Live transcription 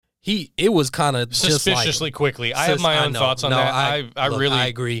it was kind of suspiciously just like, quickly. I have my own thoughts on that. I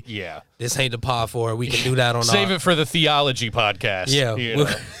agree. Yeah. This ain't the pod for it. We can do that on Save it for the theology podcast. Yeah. You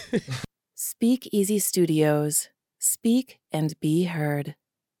know? Speak Easy Studios. Speak and be heard.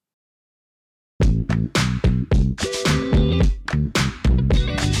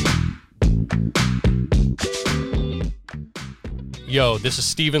 Yo, this is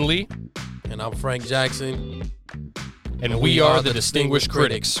Stephen Lee. And I'm Frank Jackson. And we are the Distinguished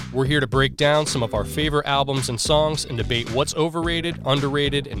Critics. We're here to break down some of our favorite albums and songs and debate what's overrated,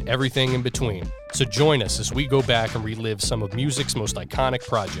 underrated, and everything in between. So join us as we go back and relive some of music's most iconic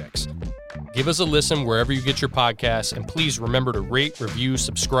projects. Give us a listen wherever you get your podcasts, and please remember to rate, review,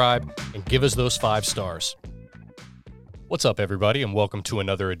 subscribe, and give us those 5 stars. What's up, everybody, and welcome to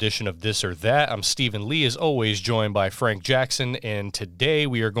another edition of This or That. I'm Stephen Lee, as always, joined by Frank Jackson, and today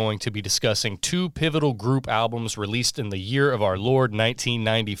we are going to be discussing 2 pivotal group albums released in the year of our Lord,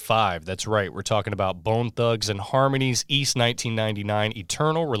 1995. That's right, we're talking about Bone Thugs and Harmony's East 1999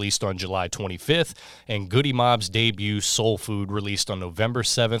 Eternal, released on July 25th, and Goodie Mob's debut Soul Food, released on November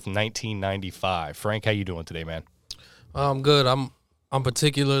 7th, 1995. Frank, how you doing today, man? I'm good. I'm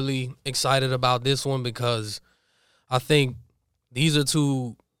particularly excited about this one because I think these are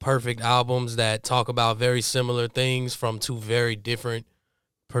 2 perfect albums that talk about very similar things from 2 very different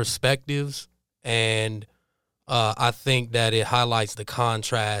perspectives. And I think that it highlights the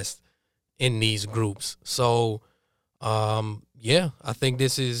contrast in these groups. So, yeah, I think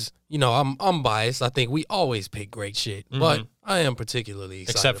this is, I'm biased. I think we always pick great shit, but I am particularly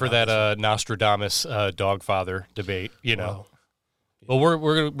excited. Except for that Nostradamus Dogfather debate, Well,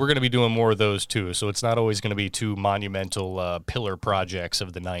 we're gonna be doing more of those too, so it's not always gonna be 2 monumental pillar projects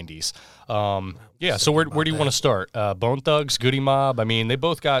of the '90s. Yeah. So where do you want to start? Bone Thugs, Goodie Mob. I mean, they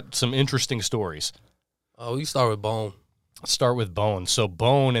both got some interesting stories. Oh, you start with Bone. Let's start with Bone. So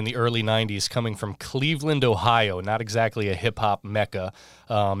Bone in the early '90s, coming from Cleveland, Ohio. Not exactly a hip hop mecca.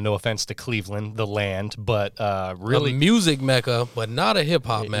 No offense to Cleveland, the land, but really a music mecca, but not a hip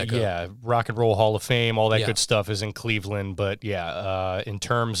hop mecca. Yeah, Rock and Roll Hall of Fame, all that good stuff is in Cleveland. But yeah, in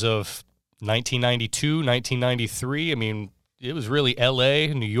terms of 1992, 1993, I mean, it was really L.A.,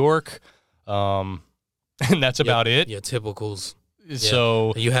 New York, and that's about it. Yeah, typicals.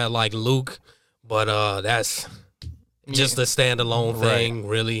 So you had like Luke, but that's just a standalone thing,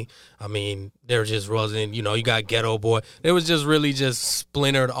 really. I mean, there just wasn't, you got Ghetto Boy. It was just really just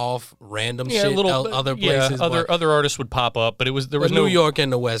splintered off random shit. Other places. Yeah, other artists would pop up, but there was no New York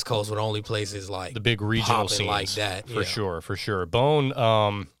and the West Coast were the only places like the big regional scenes like that. For sure. Bone,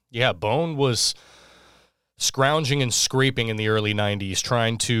 Bone was scrounging and scraping in the early 90s,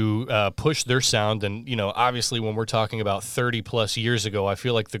 trying to push their sound. And, obviously when we're talking about 30 plus years ago, I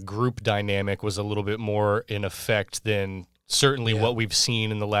feel like the group dynamic was a little bit more in effect than certainly what we've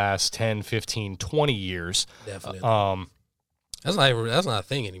seen in the last 10, 15, 20 years. Definitely. That's not a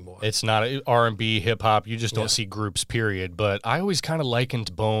thing anymore. It's not R&B, hip hop. You just don't see groups, period. But I always kind of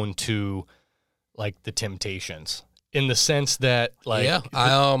likened Bone to like the Temptations. In the sense that, like,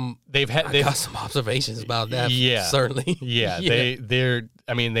 I they've got some observations about that. Yeah, certainly. Yeah,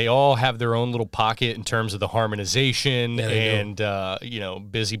 they all have their own little pocket in terms of the harmonization, and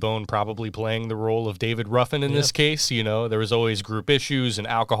Busy Bone probably playing the role of David Ruffin in this case. There was always group issues and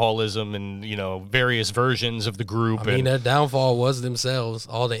alcoholism, and various versions of the group. I mean, their downfall was themselves.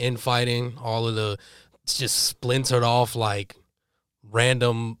 All the infighting, all of the just splintered off like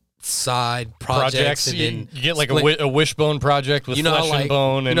random side projects and then you get like a Wishbone project with Flesh and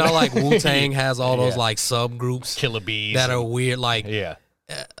Bone, and like Wu-Tang has all those like subgroups, Killer Bees that are weird. Like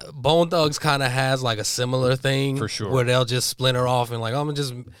Bone Thugs kind of has like a similar thing for sure, where they'll just splinter off and like, I'm gonna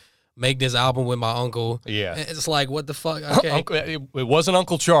just make this album with my uncle. Yeah, it's like, what the fuck? Okay. It wasn't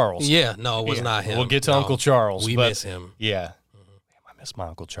Uncle Charles. Yeah, no, it was not him. We'll get to Uncle Charles. We miss him. Yeah, I miss my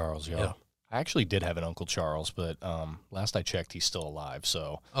Uncle Charles, yo. Yeah. I actually did have an Uncle Charles, but last I checked, he's still alive.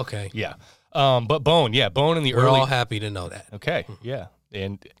 So yeah. But Bone, Bone in the early. We're all happy to know that. Okay, yeah,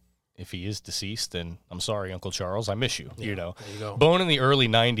 and if he is deceased, then I'm sorry, Uncle Charles, I miss you. There you go. Bone in the early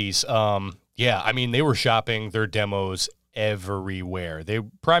 '90s. I mean, they were shopping their demos everywhere. They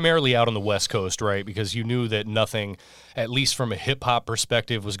primarily out on the West Coast, right? Because you knew that nothing, at least from a hip hop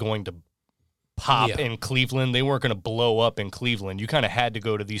perspective, was going to pop in Cleveland. They weren't going to blow up in Cleveland. You kind of had to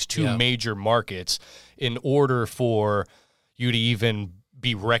go to these 2 major markets in order for you to even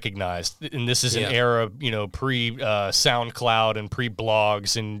be recognized. And this is an era, pre SoundCloud and pre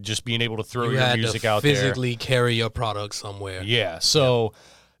blogs and just being able to throw your music out there. Physically carry your product somewhere. Yeah. So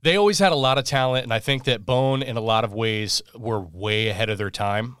they always had a lot of talent, and I think that Bone in a lot of ways were way ahead of their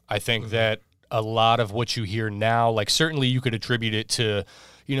time. I think that a lot of what you hear now, like certainly you could attribute it to,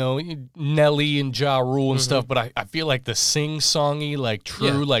 you know, Nelly and Ja Rule and stuff, but I feel like the sing-songy, like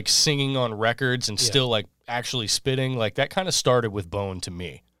true, like singing on records and still like actually spitting, like that kind of started with Bone to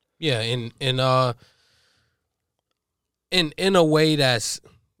me. Yeah, in a way that's,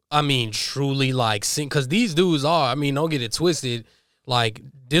 I mean, truly like sing, because these dudes are, I mean, don't get it twisted, like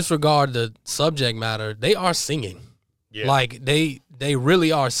disregard the subject matter, they are singing. Yeah. Like they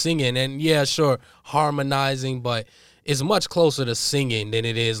really are singing, and yeah, sure, harmonizing, but it's much closer to singing than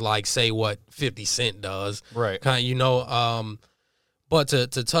it is like, say, what 50 Cent does. Right. Kind of, you know, but to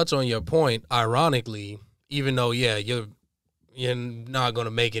touch on your point, ironically, even though, yeah, you're not going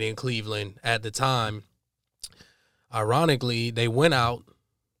to make it in Cleveland at the time, ironically, they went out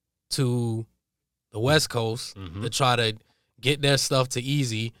to the West Coast to try to get their stuff to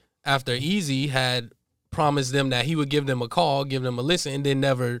Easy after Easy had promised them that he would give them a call, give them a listen, and then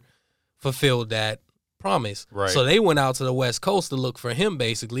never fulfilled that promise. Right. So they went out to the West Coast to look for him,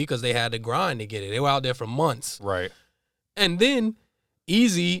 basically, because they had to grind to get it. They were out there for months. Right. And then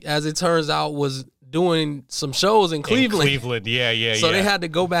Easy, as it turns out, was doing some shows in Cleveland. Yeah. So they had to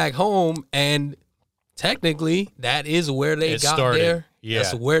go back home, and technically that is where they got started.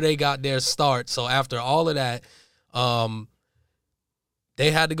 That's where they got their start. So after all of that, they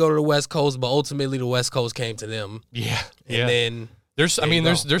had to go to the West Coast, but ultimately the West Coast came to them. Yeah. And then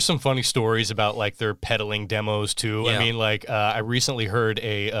there's some funny stories about like their peddling demos too. Yeah. I mean, like I recently heard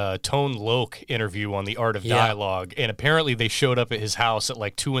a Tone Loc interview on The Art of Dialogue, and apparently they showed up at his house at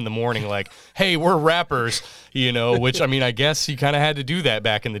like 2 a.m, like, hey, we're rappers, you know, which I mean, I guess you kind of had to do that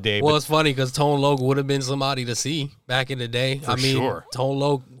back in the day. Well, it's funny because Tone Loc would have been somebody to see back in the day. For sure. Tone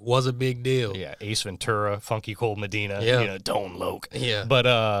Loc was a big deal. Yeah, Ace Ventura, Funky Cold Medina, Yeah. you know, Tone Loc. Yeah.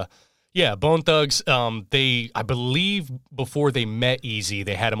 But yeah, Bone Thugs, I believe before they met Easy,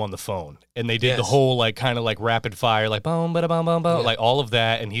 they had him on the phone. And they did the whole, like, kind of like rapid fire, like, boom, bada, boom, boom, boom, like all of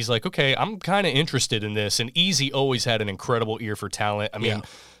that. And he's like, okay, I'm kind of interested in this. And Easy always had an incredible ear for talent. I mean,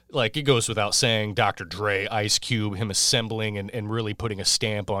 like, it goes without saying, Dr. Dre, Ice Cube, him assembling and really putting a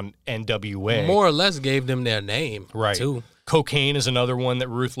stamp on NWA. More or less gave them their name, too. Cocaine is another one that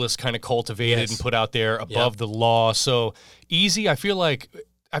Ruthless kind of cultivated and put out there, Above the Law. So Easy, I feel like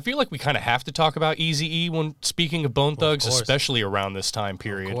we kind of have to talk about Eazy-E when speaking of Bone Thugs, especially around this time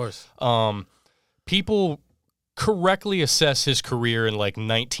period. Of course. People correctly assess his career in like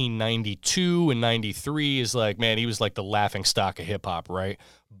 1992 and 93 is like, man, he was like the laughing stock of hip hop, right?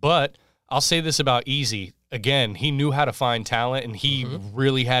 But I'll say this about Easy. Again, he knew how to find talent, and he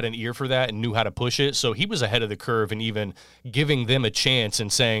really had an ear for that and knew how to push it. So he was ahead of the curve and even giving them a chance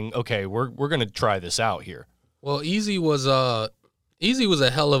and saying, okay, we're going to try this out here. Well, Easy was a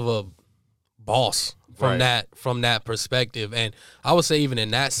hell of a boss from that perspective, and I would say even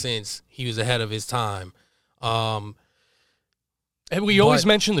in that sense, he was ahead of his time. And we always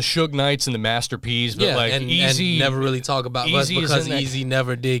mention the Suge Knights and the Master P's, but Easy and never really talk about because Easy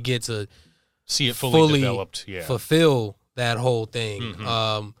never did get to see it fully developed, fulfill that whole thing.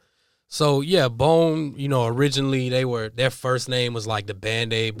 So yeah, Bone, you know, originally their first name was like the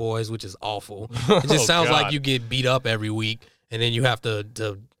Band-Aid Boys, which is awful. It just sounds like you get beat up every week, and then you have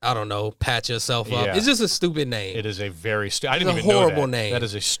to I don't know, patch yourself up. It's just a stupid name. It is a very I didn't even horrible know that. name. That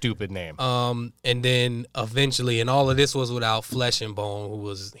is a stupid name. And then eventually, and all of this was without Flesh and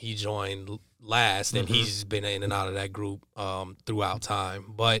Bone, he joined last, and he's been in and out of that group throughout time.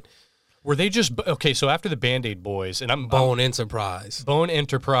 But were they just okay? So after the Band-Aid Boys, and Bone Enterprise,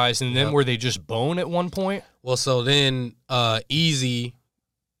 and then were they just Bone at one point? Well, so then Easy.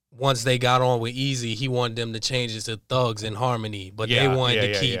 Once they got on with Easy, he wanted them to change it to Thugs in Harmony, but they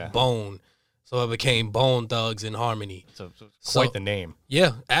wanted to keep Bone, so it became Bone Thugs in Harmony. So quite the name.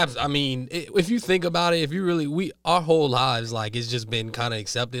 Yeah, I mean, if you think about it, if you really, our whole lives, like, it's just been kind of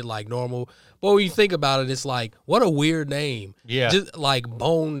accepted like normal. But when you think about it, it's like, what a weird name. Yeah, just like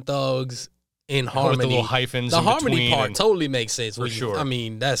Bone Thugs in Harmony. With the little hyphens. The Harmony part totally makes sense. For sure. I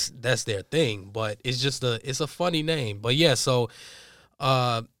mean, that's their thing, but it's just it's a funny name. But yeah, so.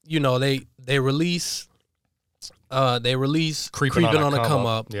 You know, they release Creeping on a Come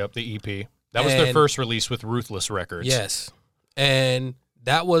Up. Yep, the EP. That was their first release with Ruthless Records. Yes. And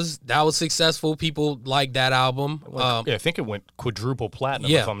that was successful. People liked that album. I think it went quadruple platinum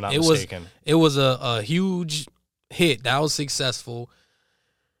if I'm not mistaken. It was a huge hit. That was successful.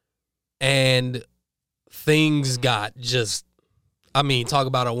 And things got just, I mean, talk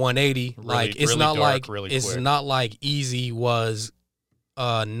about a 180. It's not like Easy was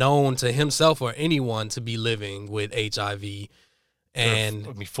known to himself or anyone to be living with HIV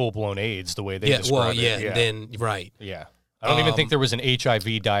and full-blown AIDS, the way they describe it. Yeah, then right. Yeah. I don't even think there was an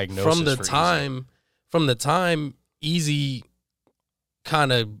HIV diagnosis from the time Easy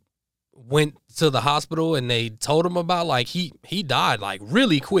kind of went to the hospital and they told him about, like, he died like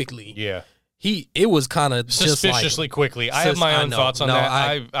really quickly. Yeah. It was kind of suspiciously quickly. I have my own thoughts on that.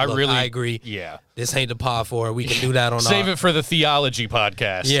 I agree. Yeah. This ain't the pod for it. We can do that on Save it for the theology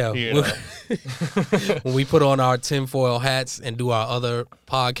podcast. Yeah. When we put on our tinfoil hats and do our other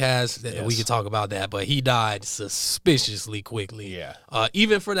podcasts, we can talk about that. But he died suspiciously quickly. Yeah.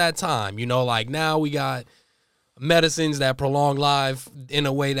 Even for that time, like now we got medicines that prolong life in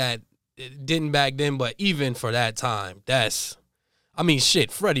a way that it didn't back then. But even for that time,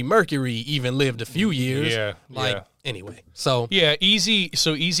 Freddie Mercury even lived a few years. Yeah. Anyway. So yeah, Easy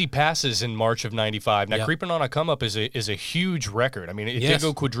passes in March of '95. Now, Creeping on a Come Up is a huge record. I mean, it did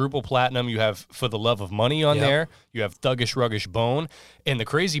go quadruple platinum. You have For the Love of Money on there. You have Thuggish Ruggish Bone. And the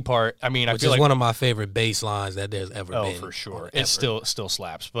crazy part, I mean, which is one of my favorite bass lines that there's ever been. Oh, for sure. It still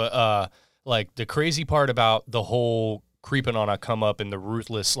slaps. But like the crazy part about the whole Creeping on a Come Up and the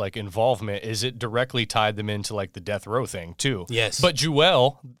ruthless like involvement is it directly tied them into like the Death Row thing too. Yes. But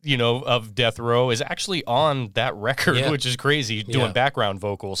Jewel, of Death Row is actually on that record, which is crazy, doing background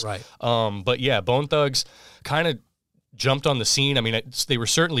vocals. Right. But yeah, Bone Thugs kind of jumped on the scene. I mean, they were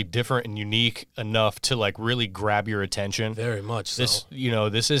certainly different and unique enough to like really grab your attention. Very much so.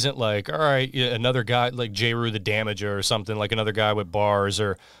 This isn't like, all right, another guy like J-Rue the Damager or something, like another guy with bars,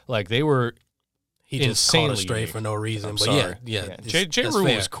 or like they were He just caught us straight for no reason. But yeah.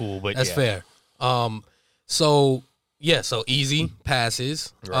 J-Rue was cool, but that's fair. So Easy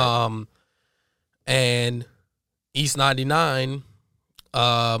passes. Right. And East 99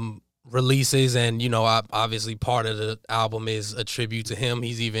 releases, and obviously part of the album is a tribute to him.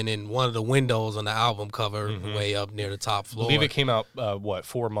 He's even in one of the windows on the album cover, way up near the top floor. I believe it came out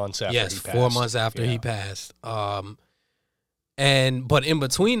 4 months after he passed. 4 months after he passed. But in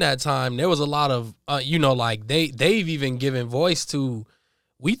between that time, there was a lot of, like they've even given voice to,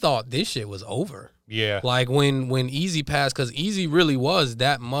 we thought this shit was over. Yeah. Like when Easy passed, because Easy really was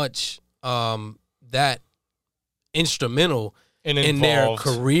that much, that instrumental in their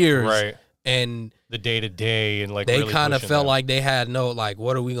careers. Right. And the day-to-day and like they really kind of felt like they had no, like,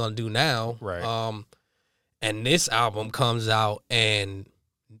 what are we going to do now? Right. And this album comes out and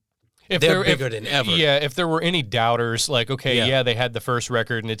they're bigger than ever. Yeah, if there were any doubters, like, okay, they had the first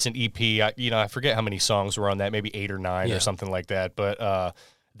record and it's an EP. I forget how many songs were on that, maybe 8 or 9 or something like that. But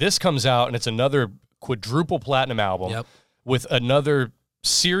this comes out and it's another quadruple platinum album with another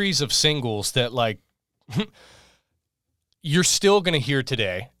series of singles that, like, you're still going to hear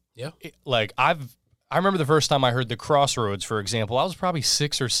today. Yeah. I remember the first time I heard The Crossroads, for example. I was probably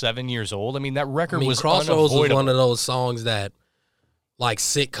 6 or 7 years old. I mean, that record was Crossroads unavoidable. was one of those songs that, like,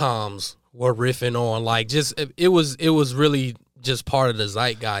 sitcoms were riffing on. Like, just it was really just part of the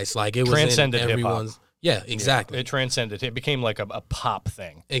zeitgeist. Like, it was transcended in everyone's. Yeah, exactly. It transcended. It became like a pop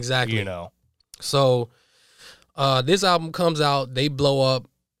thing. Exactly. So, this album comes out. They blow up,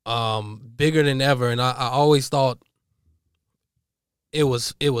 bigger than ever. And I always thought it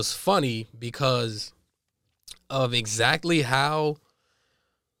was funny because of exactly how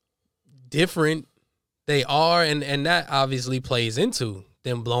different they are, and that obviously plays into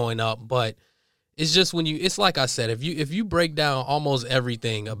them blowing up. But it's just it's like I said, if you break down almost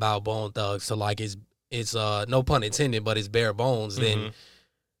everything about Bone Thugs to like it's no pun intended, but it's bare bones, then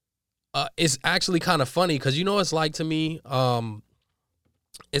it's actually kind of funny because it's like to me,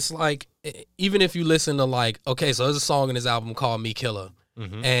 it's like even if you listen to like, okay, so there's a song in this album called Me Killer,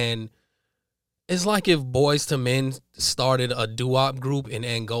 and it's like if Boys to Men started a doo-wop group in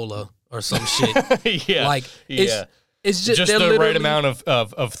Angola or some shit. It's just the right amount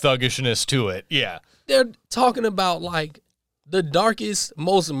of thuggishness to it. Yeah. They're talking about like the darkest,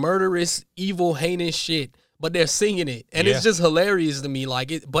 most murderous, evil, heinous shit, but they're singing it. And it's just hilarious to me.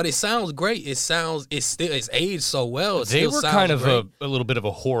 Like but it sounds great. It's aged so well. They were kind of a little bit of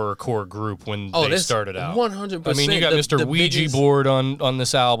a horrorcore group when they started out. 100%. I mean, you got Mr. Ouija board on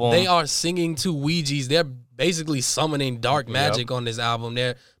this album. They are singing to Ouijas. They're basically summoning dark magic on this album.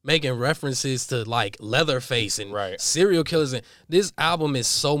 They're making references to like Leatherface and serial killers. And this album is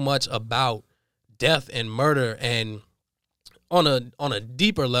so much about death and murder. And on a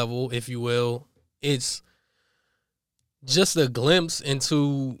deeper level, if you will, it's just a glimpse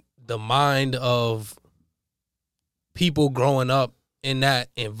into the mind of people growing up in that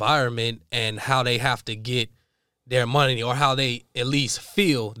environment and how they have to get their money, or how they at least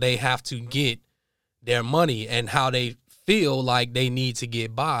feel they have to get their money, and how they feel like they need to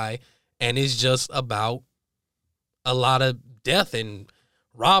get by. And it's just about a lot of death and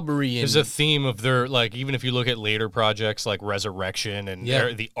robbery. And there's a theme of their, like, even if you look at later projects like Resurrection and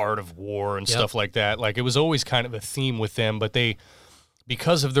the Art of War and stuff like that, like it was always kind of a theme with them. But they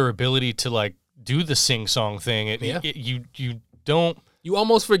because of their ability to like do the sing-song thing, you don't. You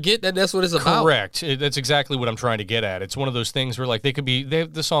almost forget that that's what it's about. Correct. That's exactly what I'm trying to get at. It's one of those things where like they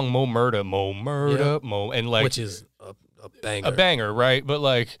have the song Mo Murda, and like, which is a banger. A banger, right? But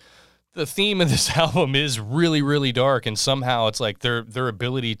like the theme of this album is really, really dark, and somehow it's like their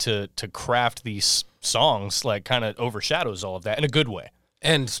ability to craft these songs like kind of overshadows all of that in a good way.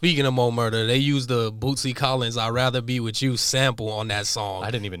 And speaking of Mo Murda, they used the Bootsy Collins "I'd Rather Be With You" sample on that song.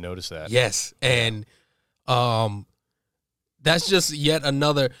 I didn't even notice that. Yes, and that's just yet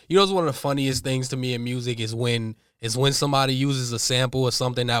another. You know, it's one of the funniest things to me in music is when somebody uses a sample of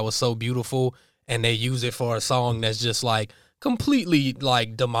something that was so beautiful and they use it for a song that's just like completely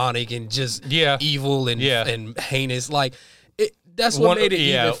like demonic and just evil and heinous. Like that's what made it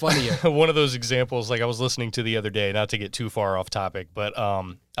even funnier. One of those examples, like I was listening to the other day, not to get too far off topic, but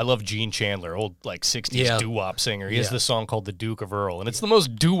I love Gene Chandler, old like 60s doo-wop singer. He has this song called The Duke of Earl, and it's the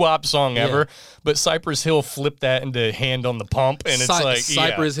most doo-wop song ever, but Cypress Hill flipped that into Hand on the Pump, and it's like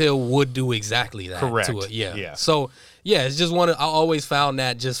Cypress Hill would do exactly that to it. Yeah. So it's just I always found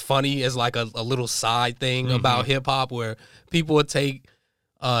that just funny as like a little side thing about hip-hop where people would take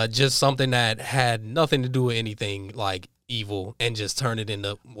just something that had nothing to do with anything like evil and just turn it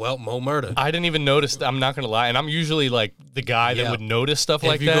into Mo Murda. I didn't even notice. I'm not gonna lie, and I'm usually like the guy that would notice stuff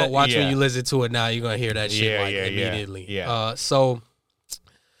like that. If you go watch when you listen to it now, you're gonna hear that shit immediately. Yeah. So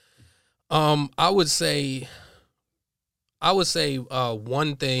I would say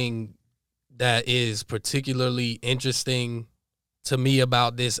one thing that is particularly interesting to me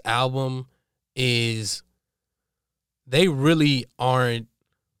about this album is they really aren't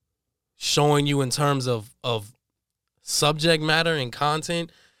showing you in terms of subject matter and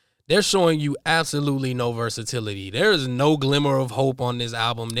content. They're showing you absolutely no versatility. There is no glimmer of hope on this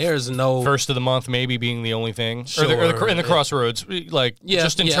album. There's no first of the month maybe being the only thing, or in the crossroads, like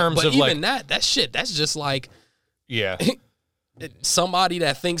just in terms but of even like that shit. That's just like somebody somebody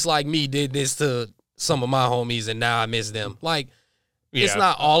that thinks like me did this to some of my homies and now I miss them. Like it's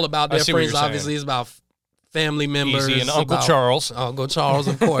not all about their friends. Obviously, it's about family members. Easy and Uncle Charles,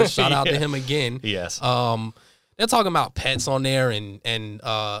 of course. Shout out to him again. Yes. They're talking about pets on there, and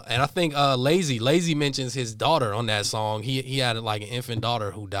I think Lazy mentions his daughter on that song. He had like an infant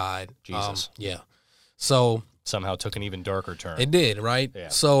daughter who died. Jesus. So somehow took an even darker turn. It did, right? Yeah.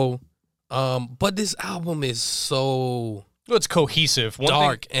 So, but this album is so it's cohesive,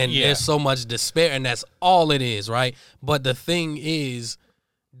 dark, and there's so much despair, and that's all it is, right? But the thing is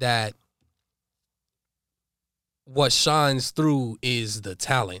that what shines through is the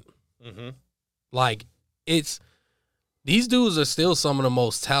talent. Mm-hmm. Like these dudes are still some of the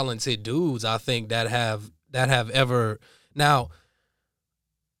most talented dudes I think that have ever. Now,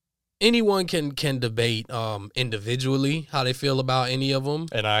 anyone can debate individually how they feel about any of them,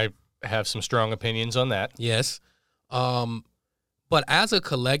 and I have some strong opinions on that. Yes, but as a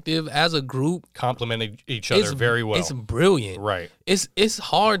collective, as a group, complemented each other very well. It's brilliant, right? It's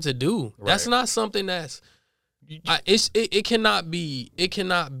hard to do. Right. That's not something that's. It cannot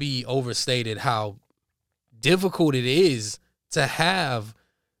be overstated how difficult it is to have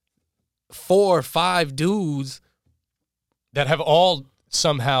 4 or 5 dudes that have all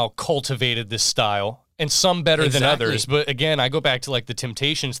somehow cultivated this style, and some better than others. But again, I go back to like the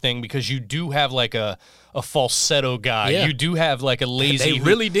Temptations thing, because you do have like a falsetto guy. Yeah. You do have like a Lazy. They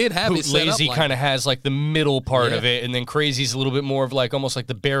really did have it set Lazy up kind of has like the middle part of it, and then Crazy's a little bit more of like almost like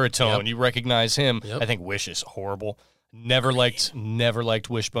the baritone. Yep. You recognize him. Yep. I think Wish is horrible. Never liked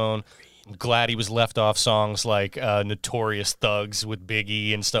Wishbone. I'm glad he was left off songs like Notorious Thugs with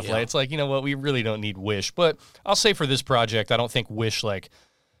Biggie and stuff like. It's like, you know what, we really don't need Wish. But I'll say for this project, I don't think Wish like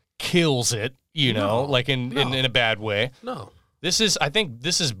kills it, you know, like in a bad way. No. I think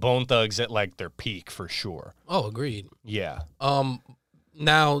this is Bone Thugs at like their peak for sure. Oh, agreed. Yeah.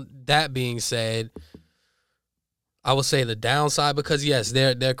 Now that being said, I would say the downside, because yes,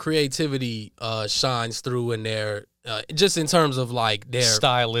 their creativity shines through in their just in terms of like their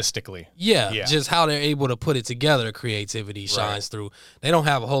stylistically. Yeah, just how they're able to put it together, creativity shines through. They don't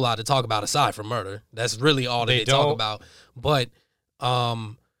have a whole lot to talk about aside from murder. That's really all that they talk about. But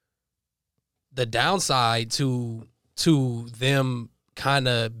the downside to them kind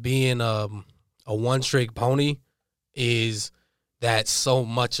of being a one-trick pony is that so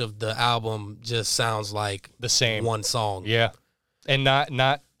much of the album just sounds like the same one song. Yeah. And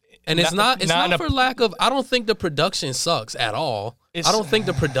it's not for lack of. I don't think the production sucks at all. I don't think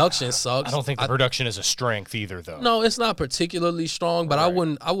the production sucks. I don't think the production is a strength either, though. No, it's not particularly strong. But I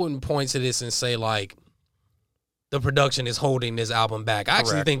wouldn't point to this and say like the production is holding this album back. I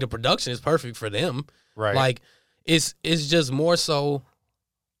actually think the production is perfect for them. Right. Like it's just more so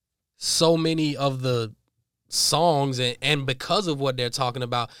so many of the songs and because of what they're talking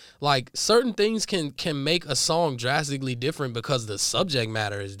about, like certain things can make a song drastically different because the subject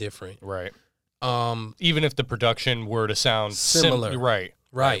matter is different. Right. Even if the production were to sound similar. Right.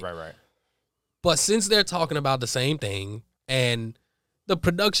 But since they're talking about the same thing and the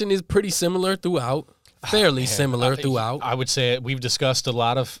production is pretty similar throughout, fairly similar throughout. I would say we've discussed a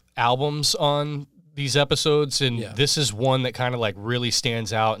lot of albums on these episodes, and this is one that kind of like really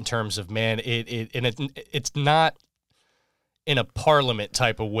stands out in terms of, man, it's not in a Parliament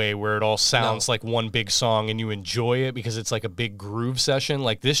type of way where it all sounds like one big song and you enjoy it because it's like a big groove session.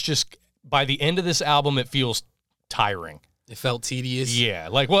 Like this just, by the end of this album, it feels tiring. It felt tedious. Yeah.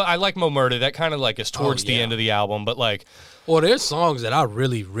 Like, well, I like Mo Murda. That kind of like is towards the end of the album, but like... Well, there's songs that I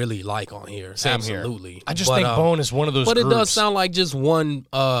really, really like on here. Same Absolutely. Here. I just think Bone is one of those groups. It does sound like just one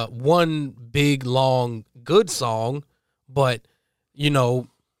big, long, good song, but, you know,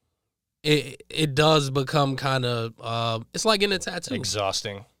 it does become kind of, it's like in a tattoo.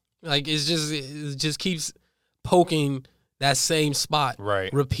 Exhausting. Like, it just keeps poking that same spot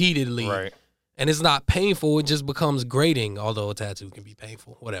repeatedly. Right. And it's not painful, it just becomes grating, although a tattoo can be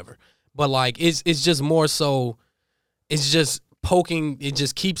painful, whatever. But, like, it's just more so... It's just poking. It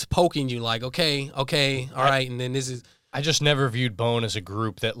just keeps poking you like, okay, all right. And then this is. I just never viewed Bone as a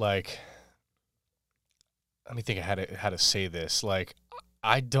group that like. Let me think of how to say this. Like,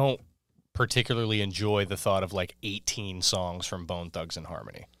 I don't particularly enjoy the thought of like 18 songs from Bone Thugs and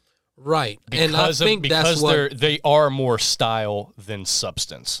Harmony. Right, and I think because they are more style than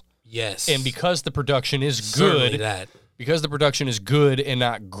substance. Yes, and because the production is good, because the production is good and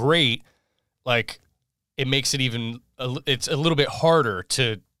not great, like. It makes it it's a little bit harder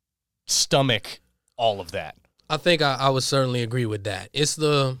to stomach all of that. I think I would certainly agree with that. It's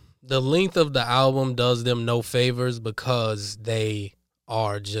the length of the album does them no favors because they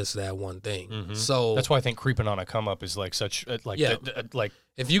are just that one thing. Mm-hmm. So that's why I think Creeping on a Come Up is like such like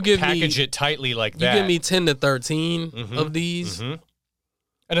if you give package it tightly like that. You give me 10 to 13 of these. Mm-hmm.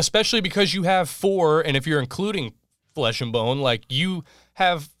 And especially because you have 4, and if you're including Flesh and Bone, like you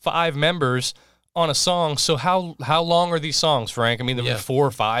have 5 members on a song. So how long are these songs, Frank? I mean, they're 4 or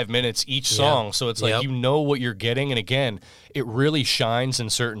 5 minutes each song. So it's like you know what you're getting. And again, it really shines in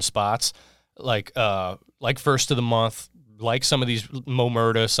certain spots, like First of the Month, like some of these Mo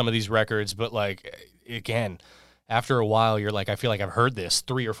Murda, some of these records. But like, again, after a while, you're like, I feel like I've heard this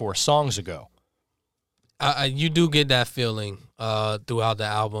 3 or 4 songs ago. You do get that feeling throughout the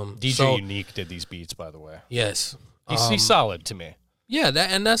album. DJ Unique did these beats, by the way. Yes. He's solid to me. Yeah,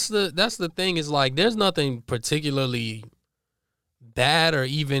 that's the thing is like there's nothing particularly bad or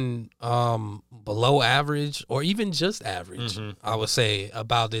even below average or even just average, I would say,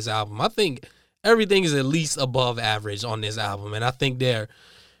 about this album. I think everything is at least above average on this album, and I think they're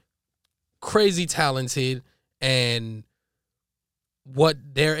crazy talented, and what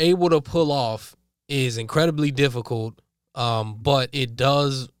they're able to pull off is incredibly difficult, but it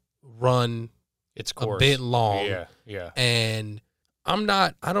does run its course a bit long. Yeah. And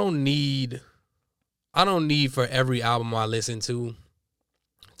I don't need for every album I listen to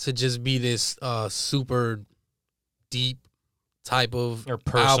just be this super deep type of or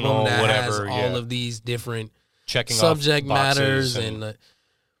personal, album that whatever, has all of these different checking subject off matters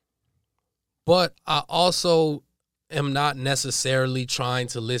but I also am not necessarily trying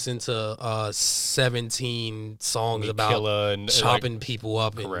to listen to 17 songs about chopping people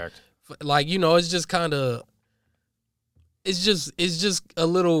up. Correct. And, like, you know, it's just kind of it's just a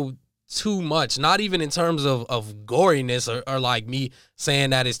little too much. Not even in terms of goriness or like me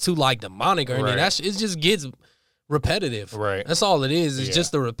saying that it's too like demonic or anything. It just gets repetitive. Right. That's all it is. It's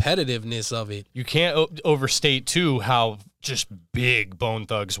just the repetitiveness of it. You can't overstate too how just big Bone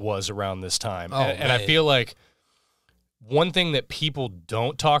Thugs was around this time. And I feel like one thing that people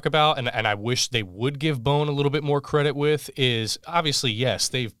don't talk about, and I wish they would give Bone a little bit more credit with, is obviously, yes,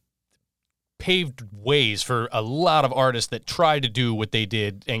 they've paved ways for a lot of artists that tried to do what they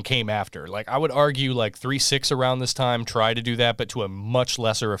did and came after. Like, I would argue like 3-6 around this time tried to do that, but to a much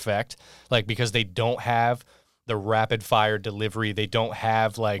lesser effect, like because they don't have the rapid fire delivery. They don't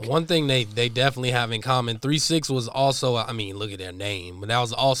have like one thing they definitely have in common. 3-6 was also, I mean, look at their name, but that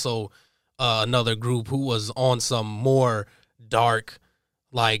was also another group who was on some more dark,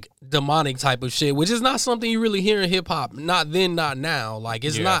 like demonic type of shit, which is not something you really hear in hip hop. Not then, not now. Like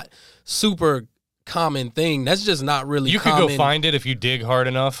it's not super common thing. That's just not really common. You could go find it if you dig hard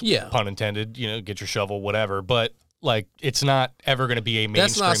enough. Yeah. Pun intended, you know, get your shovel, whatever. But like, it's not ever going to be a mainstream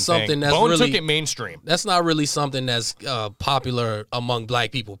that's not something thing. That's Bone really, took it mainstream. That's not really something that's popular among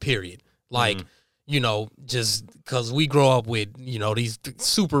black people, period. Like, just because we grow up with, these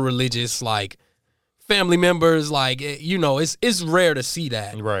super religious, like, family members, like, it's rare to see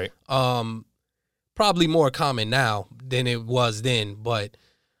that. Right. Probably more common now than it was then, but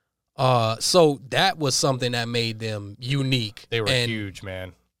so that was something that made them unique. They were huge,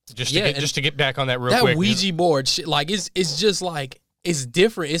 man. Just to get back on that real quick. That Ouija board shit, like, it's just like, it's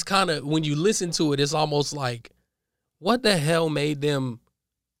different. It's kind of, when you listen to it, it's almost like, what the hell made them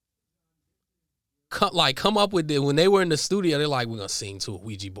come up with it? When they were in the studio, they're like, we're going to sing to a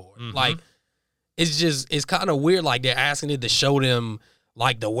Ouija board. Mm-hmm. Like, it's kind of weird. Like, they're asking it to show them,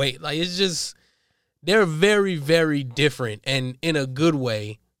 like, the way. Like, it's just, they're very, very different, and in a good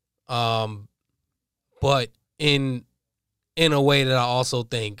way. But in a way that I also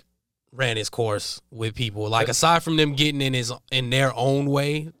think ran its course with people. Like, aside from them getting in their own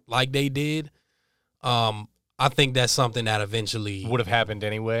way, like they did, I think that's something that eventually would have happened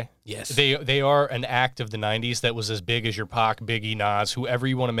anyway. Yes, they are an act of the '90s that was as big as your Pac, Biggie, Nas, whoever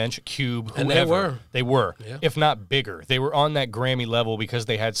you want to mention, Cube, whoever. And they were, yeah. If not bigger. They were on that Grammy level because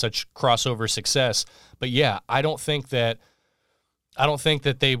they had such crossover success. But yeah, I don't think that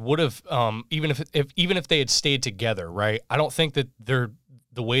they would have, even if they had stayed together, right? I don't think that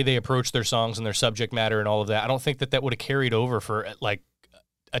the way they approach their songs and their subject matter and all of that, I don't think that would have carried over for like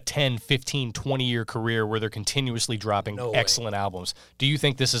a 10, 15, 20-year career where they're continuously dropping excellent albums. Do you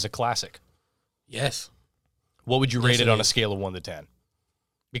think this is a classic? Yes. What would you rate it on a scale of 1 to 10?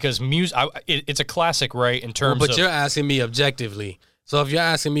 Because it's a classic, right, in terms of... But you're asking me objectively. So if you're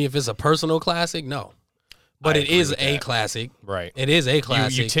asking me if it's a personal classic, no. But it is a classic. Right. It is a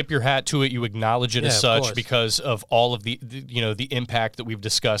classic. You tip your hat to it. You acknowledge it as such because of all of the impact that we've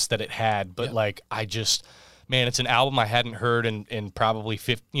discussed that it had. But, man, it's an album I hadn't heard in probably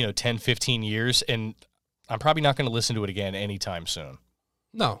 10, 15 years, and I'm probably not going to listen to it again anytime soon.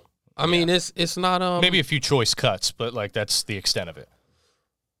 No. I mean, it's not... Maybe a few choice cuts, but, that's the extent of it.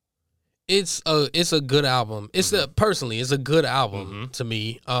 It's a good album. Personally, it's a good album to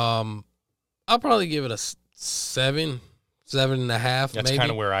me. I'll probably give it a 7.5. That's kind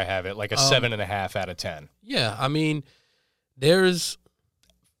of where I have it, like a 7.5 out of 10. Yeah, I mean, there's...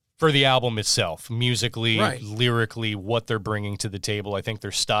 For the album itself, musically, right. Lyrically, what they're bringing to the table, I think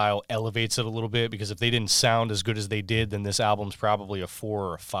their style elevates it a little bit, because if they didn't sound as good as they did, then this album's probably a 4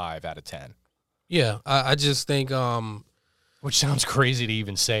 or a 5 out of 10. Yeah, I just think... Which sounds crazy to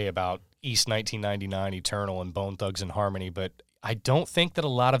even say about East 1999, Eternal, and Bone Thugs and Harmony, but I don't think that a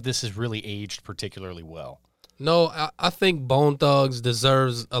lot of this is really aged particularly well. No, I think Bone Thugs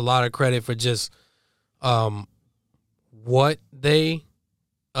deserves a lot of credit for just what they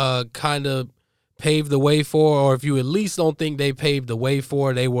kind of paved the way for, or if you at least don't think they paved the way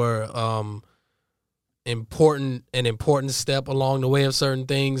for, they were an important step along the way of certain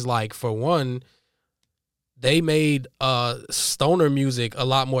things. Like, for one, they made stoner music a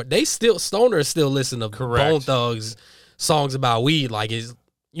lot more. Stoners still listen to Bone Thugs songs about weed. Like, it's,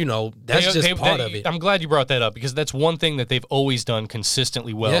 that's just part of it. I'm glad you brought that up, because that's one thing that they've always done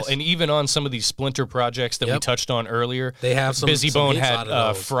consistently well. Yes. And even on some of these splinter projects that we touched on earlier, they have some. Busy Bone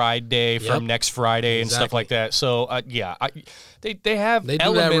had Friday from Next Friday and stuff like that. So they have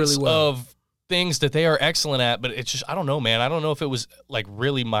elements really well of things that they are excellent at, but it's just, I don't know, man. I don't know if it was like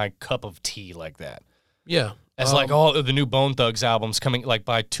really my cup of tea like that. Yeah. As like all of the new Bone Thugs albums coming like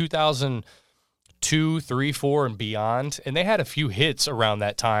by 2002, 3, 4, and beyond, and they had a few hits around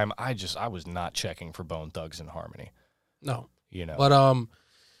that time. I was not checking for Bone Thugs and Harmony. No. But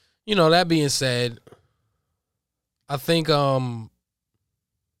that being said, I think if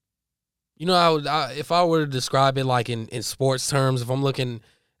I were to describe it like in sports terms, if I'm looking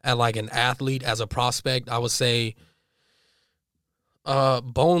at like an athlete as a prospect, I would say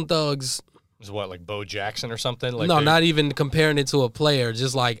Bone Thugs is what, like Bo Jackson or something? Like no, not even comparing it to a player,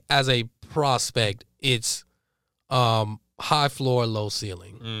 just like as a prospect, it's high floor, low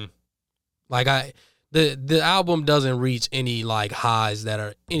ceiling. Like the album doesn't reach any like highs that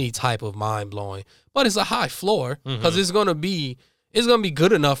are any type of mind blowing, but it's a high floor because it's gonna be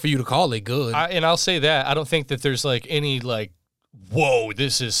good enough for you to call it good. And I'll say that I don't think that there's like any like, whoa,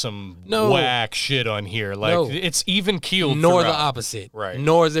 this is some whack shit on here. Like it's even keeled. Nor throughout. The opposite. Right.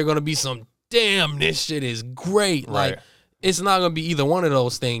 Nor is there gonna be some damn, this shit is great. Right. Like, it's not going to be either one of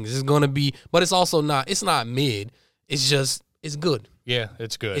those things. It's going to be, but it's also not, it's not mid. It's just, it's good. Yeah,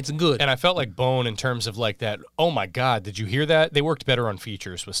 it's good. It's good. And I felt like Bone in terms of like that, oh my God, did you hear that? They worked better on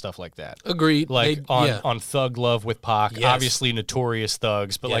features with stuff like that. Agreed. Like on Thug Love with Pac, yes. Obviously Notorious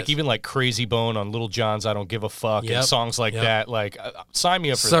Thugs, but like even like Crazy Bone on Little John's I Don't Give a Fuck and songs like that, like sign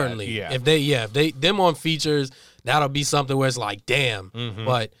me up for certainly. that. If they them on features, that'll be something where it's like, damn.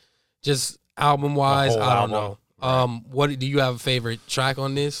 But just album wise, whole I don't album. know. What do you have a favorite track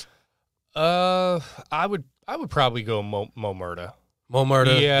on this? I would probably go Mo Murda. Mo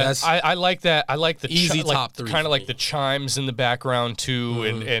Murda. Yeah, That's I like that. I like the easy top three. kind of like the chimes in the background too,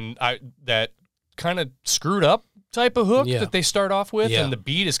 and that kind of screwed up type of hook that they start off with, and the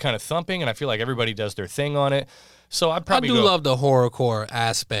beat is kind of thumping, and I feel like everybody does their thing on it. So I probably love the horrorcore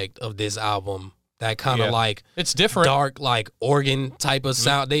aspect of this album. That kind of like it's different, dark like organ type of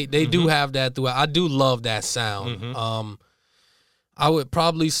sound. They do have that throughout. I do love that sound. I would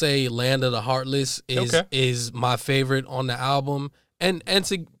probably say "Land of the Heartless" is my favorite on the album. And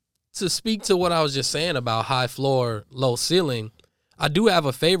to speak to what I was just saying about high floor, low ceiling, I do have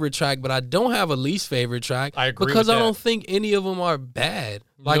a favorite track, but I don't have a least favorite track. I agree because with I that. don't think any of them are bad.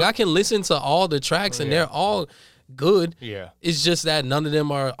 Like I can listen to all the tracks and they're all good. Yeah. It's just that none of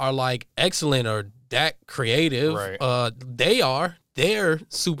them are like excellent or that creative. Right. They're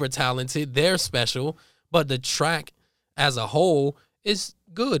super talented. They're special, but the track as a whole is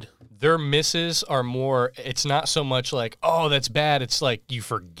good. Their misses are more, it's not so much like, oh, that's bad. It's like you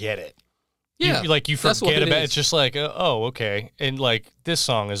forget it. Yeah. You forget about it. It's just like, oh, okay. And like this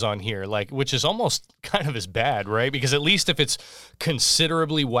song is on here, like, which is almost kind of as bad, right? Because at least if it's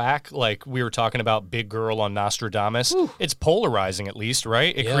considerably whack, like we were talking about Big Girl on Nostradamus, it's polarizing at least,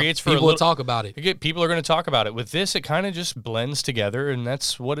 right? It creates for people will talk about it. People are going to talk about it. With this, it kind of just blends together, and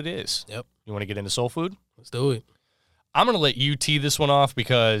that's what it is. Yep. You want to get into soul food? Let's do it. I'm going to let you tee this one off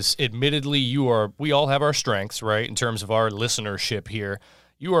because admittedly we all have our strengths, right? In terms of our listenership here.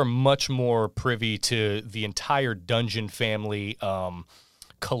 You are much more privy to the entire Dungeon Family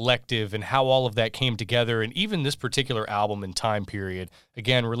collective and how all of that came together, and even this particular album and time period.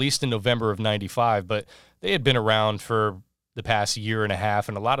 Again, released in November of 95, but they had been around for the past year and a half,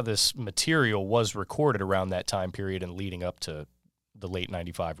 and a lot of this material was recorded around that time period and leading up to the late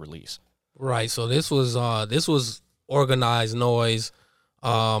 95 release. Right, so this was Organized Noise.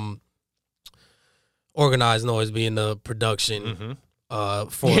 Organized Noise being the production.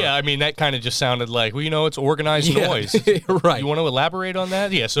 Yeah, I mean, that kind of just sounded like, well, it's organized noise. Right. You want to elaborate on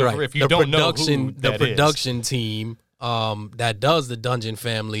that? Yeah, so if you don't know who the production team that does the Dungeon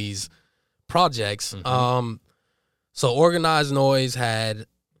Family's projects, so Organized Noise had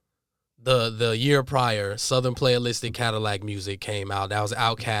the year prior, Southern Playalistic Cadillac Music came out. That was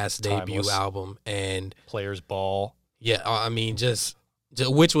Outkast's debut album. And Players Ball. Yeah, I mean, just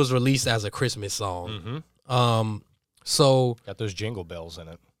which was released as a Christmas song. So got those jingle bells in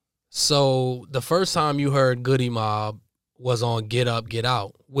it. So the first time you heard Goodie Mob was on Get Up, Get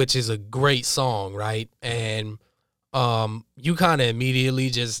Out, which is a great song, right? And you kind of immediately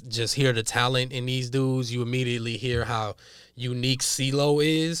just hear the talent in these dudes. You immediately hear how unique CeeLo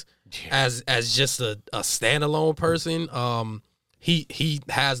is as just a standalone person. He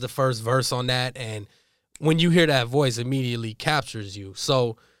has the first verse on that, and when you hear that voice, immediately captures you.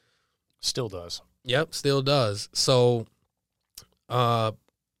 So still does. Yep, still does. So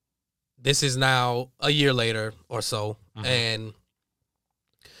this is now a year later or so, and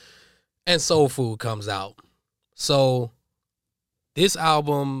Soul Food comes out. So this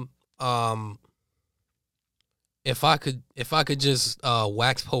album, if I could just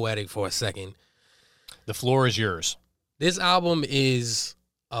wax poetic for a second. The floor is yours. This album is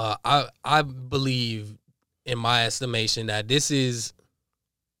I believe, in my estimation, that this is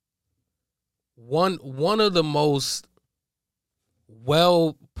one of the most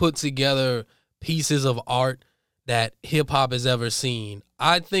well put together pieces of art that hip hop has ever seen.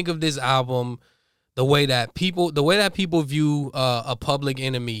 I think of this album the way that people view a Public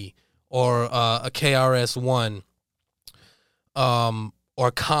Enemy or a KRS-One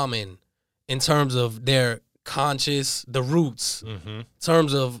or Common in terms of their conscious, the roots, in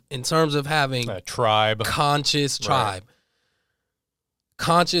terms of having a tribe, conscious tribe.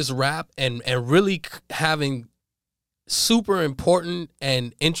 Conscious rap and really having super important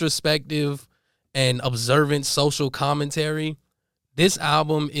and introspective and observant social commentary. This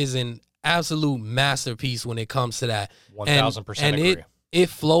album is an absolute masterpiece when it comes to that. 1000% agree. And it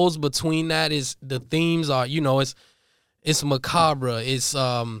flows between that. Is the themes are, it's macabre, it's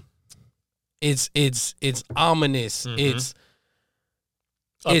ominous, it's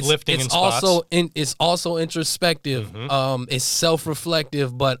uplifting in spots. It's also introspective. It's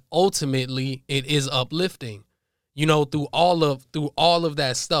self-reflective, but ultimately it is uplifting. Through all of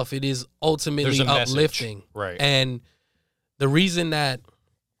that stuff, it is ultimately uplifting. Message. Right. And the reason that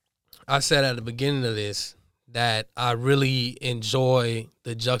I said at the beginning of this that I really enjoy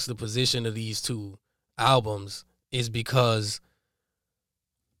the juxtaposition of these two albums is because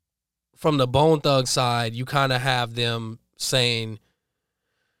from the Bone Thug side, you kind of have them saying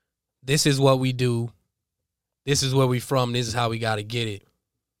this is what we do. This is where we from. This is how we got to get it.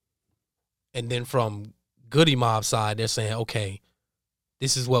 And then from Goodie Mob side, they're saying, okay,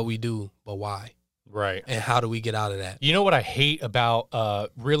 this is what we do, but why? Right. And how do we get out of that? You know what I hate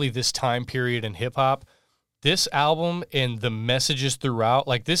about really this time period in hip-hop? This album and the messages throughout,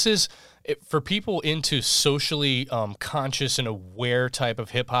 like this is, for people into socially conscious and aware type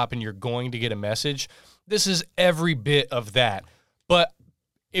of hip-hop and you're going to get a message, this is every bit of that. But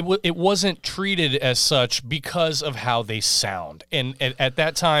it wasn't treated as such because of how they sound. And at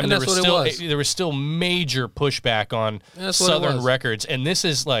that time, there was still major pushback on Southern records. And this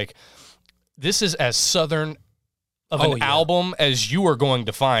is as Southern of an album as you are going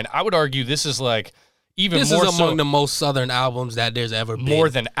to find. I would argue this is like this is among the most Southern albums that there's ever been. More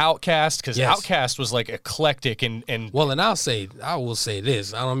than Outkast, because Outkast was like eclectic and well, and I will say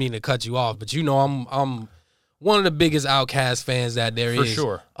this. I don't mean to cut you off, but you know I'm one of the biggest Outkast fans that there is.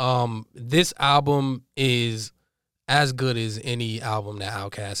 For sure. This album is as good as any album that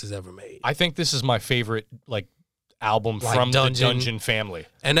Outkast has ever made. I think this is my favorite album from the Dungeon family.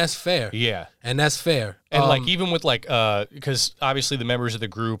 And that's fair. Yeah. And that's fair. And even with because obviously the members of the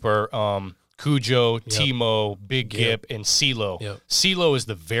group are Cujo, Timo, Big Gip, and CeeLo. Yep. CeeLo is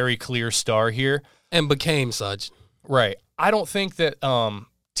the very clear star here. And became such. Right. I don't think that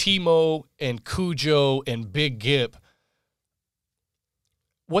Timo and Cujo and Big Gip,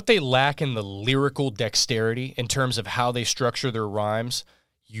 what they lack in the lyrical dexterity in terms of how they structure their rhymes,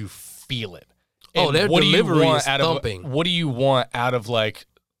 you feel it. And their delivery is thumping. What do you want out of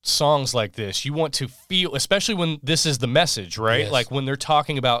songs like this? You want to feel, especially when this is the message, right? Yes. Like when they're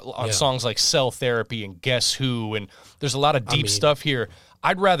talking about on songs like Cell Therapy and Guess Who, and there's a lot of deep stuff here.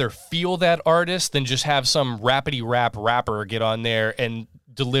 I'd rather feel that artist than just have some rapidy rap rapper get on there and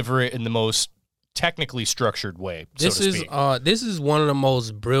deliver it in the most technically structured way. This is one of the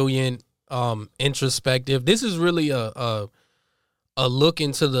most brilliant, introspective. This is really a look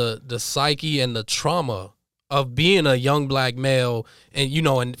into the psyche and the trauma of being a young black male, and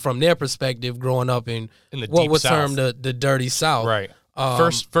and from their perspective, growing up in the what deep was South. termed the dirty South. Right.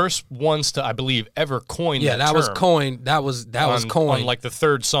 First ones to, I believe, ever coin that term. was coined. That was coined on like the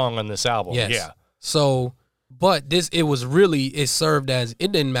third song on this album. Yes. Yeah. So, but it served as,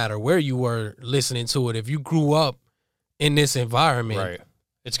 it didn't matter where you were listening to it. If you grew up in this environment, right,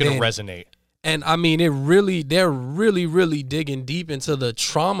 it's going to resonate. And I mean, they're really, really digging deep into the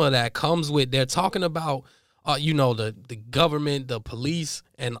trauma that comes with. They're talking about, the government, the police,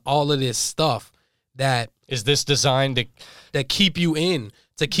 and all of this stuff that is this designed to keep you in,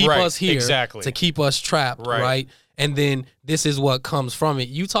 to keep us here, exactly, to keep us trapped, right? And then this is what comes from it.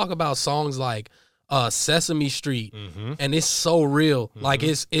 You talk about songs like Sesame Street, and it's so real. Mm-hmm. Like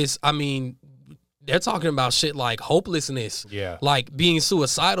it's. I mean, they're talking about shit like hopelessness, like being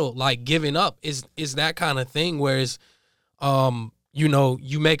suicidal, like giving up. Is that kind of thing where it's,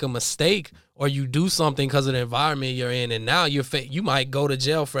 you make a mistake or you do something because of the environment you're in, and now you might go to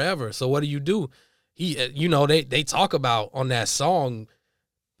jail forever. So what do? They talk about on that song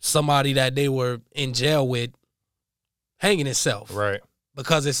somebody that they were in jail with hanging himself, right?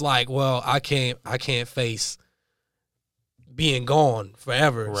 Because it's like, well, I can't face being gone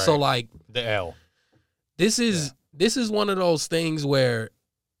forever. Right. So like the L. This is one of those things where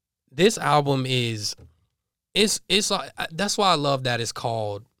this album it's like, that's why I love that it's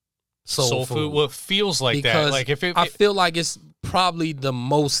called Soul Food. Well, it feels like because that. Like I feel like it's probably the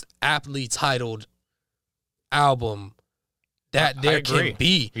most aptly titled album that there can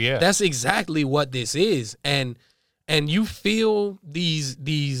be. Yeah. That's exactly what this is. And you feel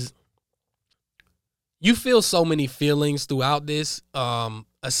you feel so many feelings throughout this,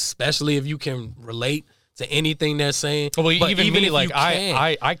 especially if you can relate to anything they're saying. Well, but even me, like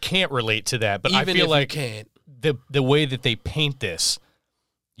can, I can't relate to that, but even I feel if like you can. the way that they paint this,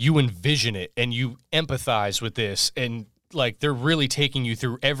 you envision it and you empathize with this, and like they're really taking you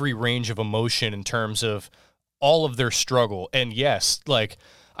through every range of emotion in terms of all of their struggle. And yes, like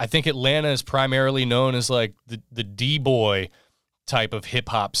I think Atlanta is primarily known as like the D-boy type of hip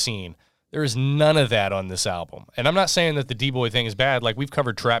hop scene. There is none of that on this album. And I'm not saying that the D-boy thing is bad. Like, we've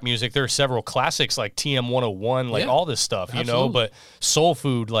covered trap music. There are several classics like TM 101, like all this stuff, absolutely. But Soul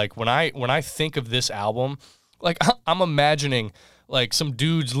Food, like when I think of this album, like I'm imagining like some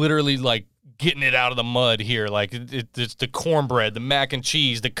dudes literally like getting it out of the mud here. Like it's the cornbread, the mac and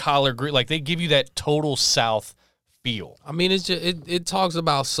cheese, the collard green. Like they give you that total South feel. I mean, it's just, it talks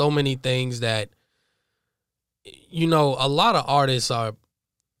about so many things that, a lot of artists are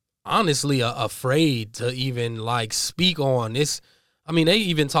honestly afraid to even like speak on this. I mean, they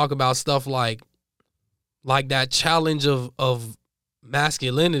even talk about stuff like that challenge of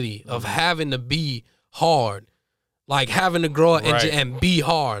masculinity of having to be hard, like having to grow up and be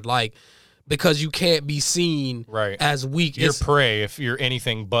hard, like because you can't be seen as weak. You're prey if you're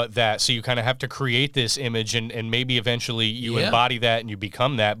anything but that. So you kind of have to create this image and maybe eventually you embody that and you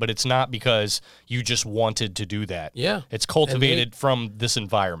become that, but it's not because you just wanted to do that. Yeah. It's cultivated from this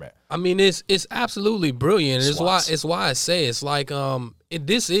environment. I mean, it's absolutely brilliant. It's why I say it's like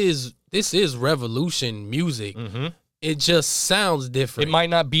this is revolution music. Mm-hmm. It just sounds different. It might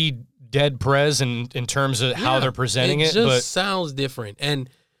not be dead prez in terms of how they're presenting it, but sounds different. And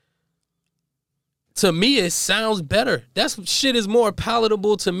to me, it sounds better. That shit is more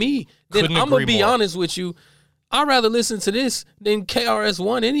palatable to me. I'm going to be honest with you. I'd rather listen to this than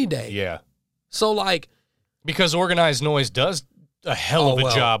KRS-One any day. Yeah. So, like... Because Organized Noise does a hell of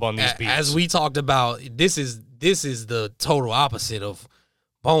a job on these beats. As we talked about, this is the total opposite of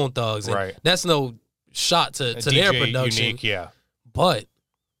Bone Thugs. And that's no shot to their production. Unique, yeah. But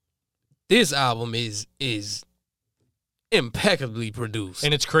this album is impeccably produced,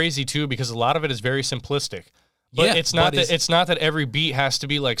 and it's crazy too because a lot of it is very simplistic. But it's not that every beat has to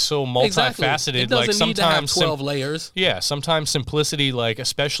be like so multifaceted. It doesn't like need to have 12 layers. Yeah, sometimes simplicity, like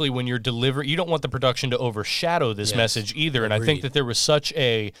especially when you're delivering, you don't want the production to overshadow this message either. And I think that there was such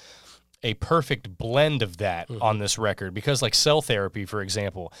a perfect blend of that on this record because like Cell Therapy, for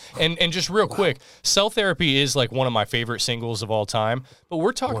example, and just real quick, Cell Therapy is like one of my favorite singles of all time, but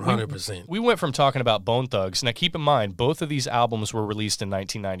we're talking 100%. We went from talking about Bone Thugs. Now keep in mind, both of these albums were released in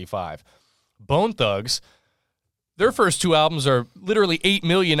 1995. Bone Thugs, their first two albums are literally 8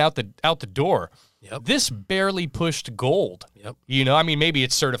 million out the door. Yep. This barely pushed gold. Yep. You know, I mean, maybe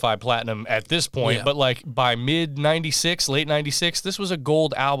it's certified platinum at this point, but like by mid 96, late 96, this was a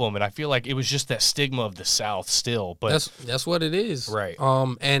gold album, and I feel like it was just that stigma of the South still. But that's what it is, right?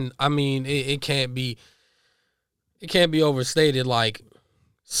 And I mean, it can't be overstated. Like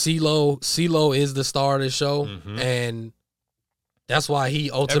CeeLo is the star of the show, and that's why he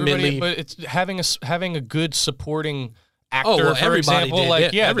ultimately. But it's having a good supporting actor, for everybody example, did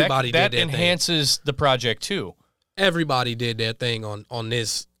like that. Everybody that did that enhances the project too. Everybody did their thing on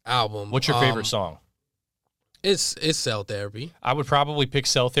this album. What's your favorite song? It's Cell Therapy. I would probably pick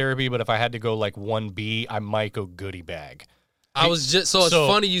Cell Therapy, but if I had to go like 1B, I might go Goodie Bag. It's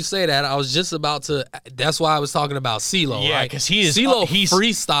funny you say that. I was just about to. That's why I was talking about CeeLo. Yeah, right? because he's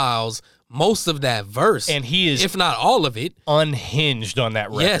freestyles most of that verse, and he is, if not all of it, unhinged on that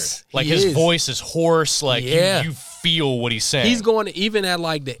record. Yes, like his voice is hoarse. Like you feel what he's saying. He's going to, even at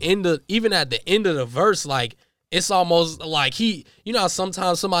the end of the verse, like it's almost like how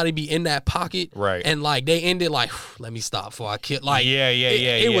sometimes somebody be in that pocket, right? And like they end it like, let me stop before I kill. Like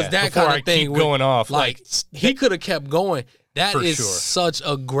it was that before kind of thing keep going off. Like he could have kept going. That is such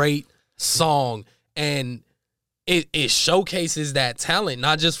a great song, and it showcases that talent,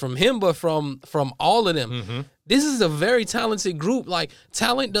 not just from him, but from all of them. This is a very talented group. Like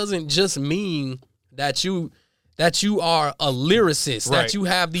talent doesn't just mean that you are a lyricist, that you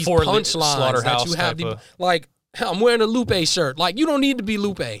have these punchlines, that you have like, I'm wearing a Lupe shirt. Like, you don't need to be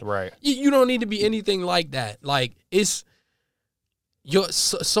Lupe. Right. You don't need to be anything like that. Like, it's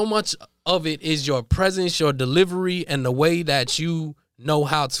so much of it is your presence, your delivery, and the way that you know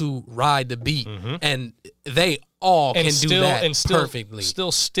how to ride the beat. And they all can do that perfectly.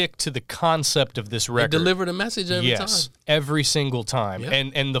 Still stick to the concept of this record. They deliver the message every time. Every single time.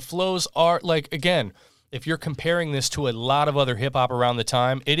 Yep. And the flows are, like, again, if you're comparing this to a lot of other hip-hop around the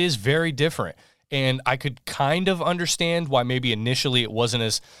time, it is very different. And I could kind of understand why maybe initially it wasn't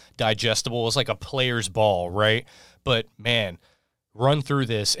as digestible. It was like a player's ball, right? But, man, run through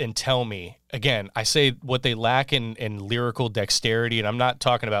this and tell me. Again, I say what they lack in lyrical dexterity, and I'm not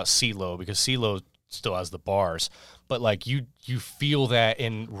talking about CeeLo, because CeeLo still has the bars. But, like, you feel that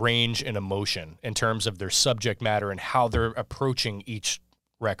in range and emotion in terms of their subject matter and how they're approaching each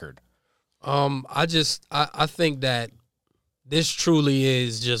record. I think that this truly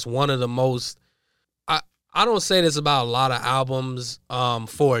is just one of the most, I don't say this about a lot of albums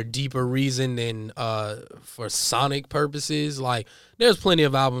for a deeper reason than for sonic purposes. Like, there's plenty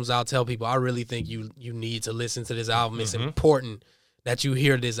of albums I'll tell people, I really think you need to listen to this album. It's important that you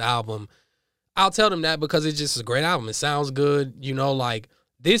hear this album. I'll tell them that because it's just a great album. It sounds good. Like,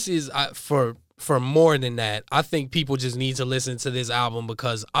 this is for more than that. I think people just need to listen to this album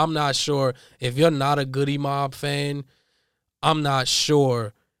because I'm not sure, if you're not a Goodie Mob fan, I'm not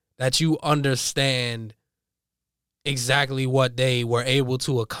sure that you understand exactly what they were able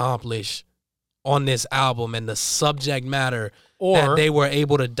to accomplish on this album and the subject matter that they were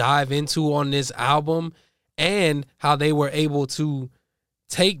able to dive into on this album, and how they were able to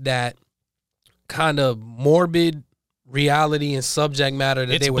take that kind of morbid reality and subject matter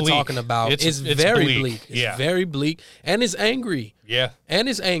that It's they were bleak. talking about It's very bleak. bleak. It's Yeah. very bleak, and it's angry. Yeah. And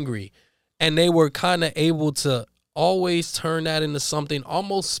it's angry. And they were kind of able to always turn that into something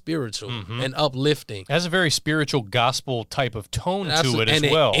almost spiritual and uplifting. It has a very spiritual gospel type of tone to it as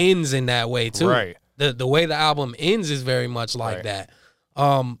and well. it ends in that way too. Right. The way the album ends is very much like that.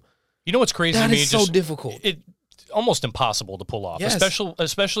 You know what's crazy That to me? is so difficult. It's almost impossible to pull off, Yes.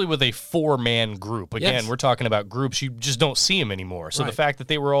 especially with a 4-man group. Again, Yes. we're talking about groups you just don't see them anymore. So the Right. fact that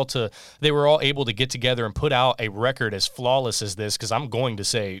they were all able to get together and put out a record as flawless as this, because I'm going to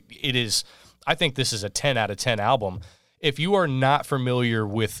say it is. I think this is a 10 out of 10 album. If you are not familiar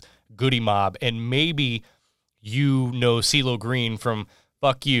with Goodie Mob, and maybe you know CeeLo Green from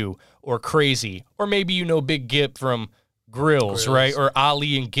Fuck You or Crazy, or maybe you know Big Gip from Grills, right? Or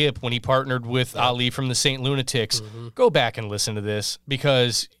Ali and Gip when he partnered with Ali from the Saint Lunatics. Go back and listen to this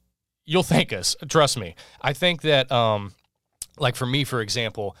because you'll thank us. Trust me. I think that, like for me, for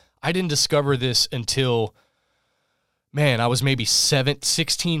example, I didn't discover this until, man, I was maybe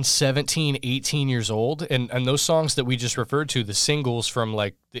 16, 17, 18 years old. And those songs that we just referred to, the singles from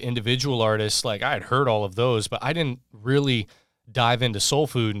like the individual artists, like I had heard all of those, but I didn't really dive into soul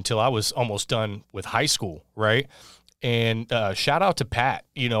food until I was almost done with high school, right? And shout out to Pat,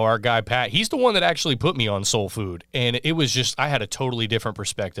 our guy Pat. He's the one that actually put me on soul food. And it was just, I had a totally different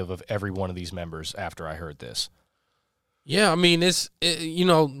perspective of every one of these members after I heard this. Yeah, I mean,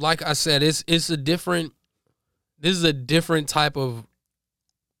 like I said, this is a different type of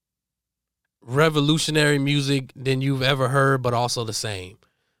revolutionary music than you've ever heard, but also the same.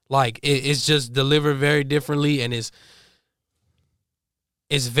 Like it's just delivered very differently, and it's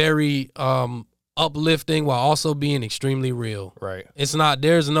very uplifting while also being extremely real. Right.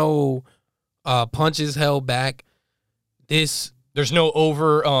 There's no punches held back. There's no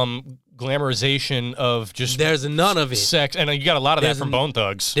over glamorization of just there's none of it. Sex, and you got a lot of that from Bone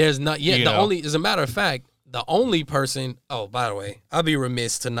Thugs. There's not yet. As a matter of fact, the only person. Oh, by the way, I'd be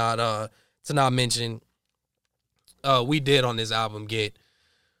remiss to not mention. We did on this album get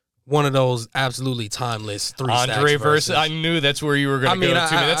one of those absolutely timeless 3 Andre Stacks verses. I knew that's where you were going to go to.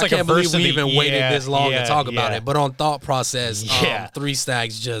 That's like I can't a verse believe we of the, even waited this long to talk about it. But on Thought Process, 3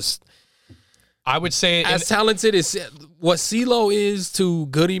 Stacks just. I would say as talented as what CeeLo is to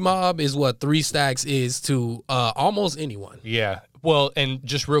Goodie Mob is what 3 Stacks is to almost anyone. Yeah. Well, and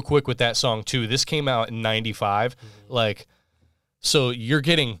just real quick with that song too. This came out in '95. Like, so you're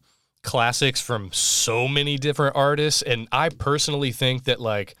getting classics from so many different artists, and I personally think that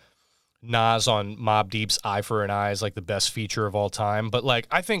like Nas on Mobb Deep's "Eye for an Eye" is like the best feature of all time. But like,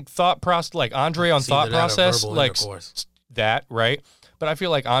 I think Thought Process, like Andre on Thought Process, like that, right? But I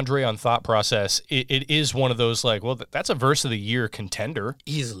feel like Andre on Thought Process, it is one of those like, well, that's a verse of the year contender.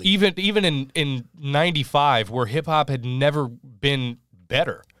 Easily. Even in 95 where hip hop had never been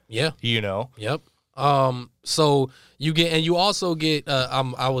better. Yeah. Yep. So you also get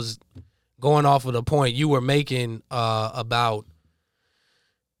I was going off of the point you were making about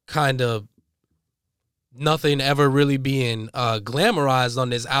kind of nothing ever really being glamorized on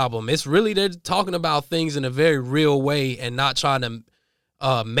this album. It's really they're talking about things in a very real way and not trying to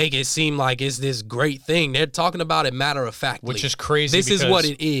make it seem like it's this great thing. They're talking about it matter-of-factly. Which is crazy. This is what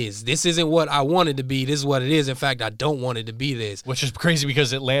it is. This isn't what I want it to be. This is what it is. In fact, I don't want it to be this. Which is crazy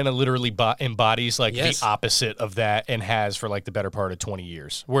because Atlanta literally embodies like the opposite of that and has for like the better part of 20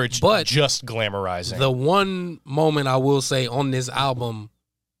 years where it's just glamorizing. The one moment I will say on this album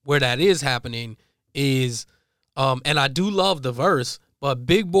where that is happening is, and I do love the verse, but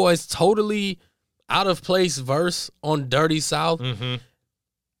Big Boy's totally out of place verse on Dirty South. Mm-hmm.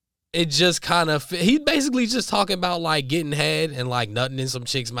 It just kind of, he's basically just talking about like getting head and like nutting in some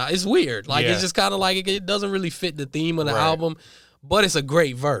chick's mouth. It's weird. Like it's just kind of like it doesn't really fit the theme of the album, but it's a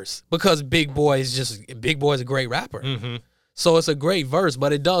great verse because Big Boy's a great rapper. Mm-hmm. So it's a great verse,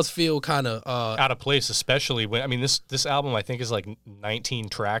 but it does feel kind of out of place, especially when this album I think is like 19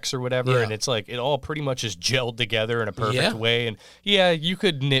 tracks or whatever, and it's like it all pretty much is gelled together in a perfect way. And you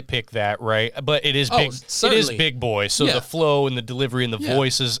could nitpick that, right? But it is big. It is Big Boy, so the flow and the delivery and the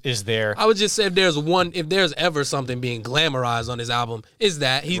voice is there. I would just say if there's ever something being glamorized on this album, is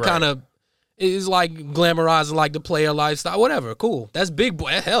that he kind of is like glamorizing like the player lifestyle, whatever. Cool, that's Big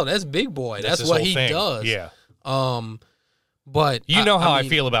Boy. Hell, that's Big Boy. That's what he does. Yeah. But you know how I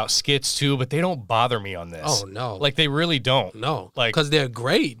feel about skits too, but they don't bother me on this. Oh no, like they really don't. No, like because they're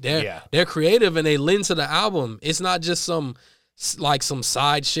great. They're creative and they lend to the album. It's not just some like some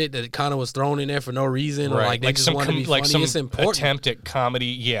side shit that kind of was thrown in there for no reason, or like they just want to be funny. Some it's important. Attempt at comedy,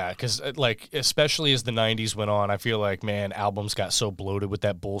 yeah, because like especially as the '90s went on, I feel like albums got so bloated with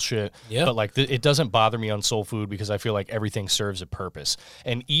that bullshit. Yeah, but like it doesn't bother me on Soul Food because I feel like everything serves a purpose,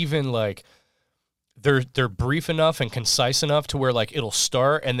 and even like they're brief enough and concise enough to where like it'll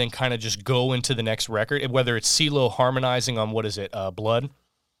start and then kind of just go into the next record, whether it's CeeLo harmonizing on Blood.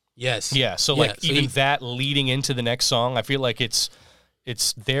 Yes. Yeah. So even that leading into the next song, I feel like it's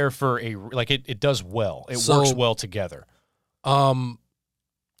there for it does well. It works well together.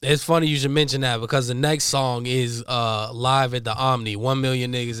 It's funny you should mention that because the next song is Live at the Omni, 1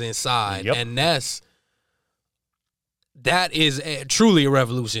 Million Niggas Inside. Yep. And that is truly a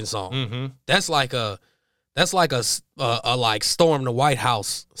revolution song. Mm-hmm. That's like a Storm the White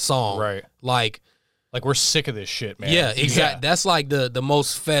House song. Right. Like we're sick of this shit, man. Yeah, exactly. Yeah. That's like the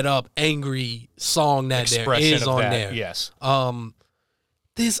most fed up, angry song that there is on there. Yes.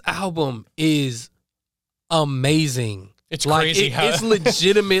 This album is amazing. It's crazy how it's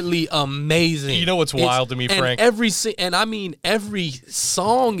legitimately amazing. You know what's wild to me, Frank? Every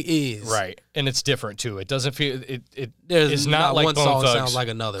song is right, and it's different too. It doesn't feel There's not like one Bone song Thugs. Sounds like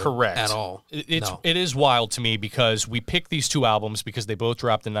another. Correct at all. It is wild to me because we picked these two albums because they both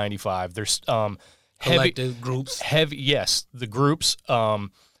dropped in '95. There's collective groups. The groups.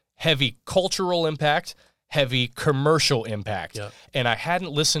 Heavy cultural impact. Heavy commercial impact. Yep. And I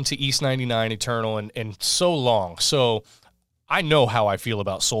hadn't listened to East 99 Eternal in so long. So I know how I feel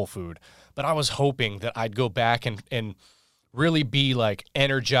about Soul Food, but I was hoping that I'd go back and really be like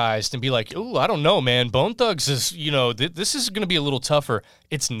energized and be like, ooh, I don't know, man. Bone Thugs is, this is going to be a little tougher.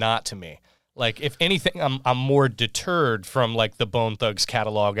 It's not to me. Like, if anything, I'm more deterred from like the Bone Thugs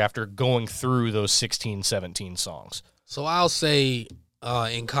catalog after going through those 16, 17 songs. So I'll say,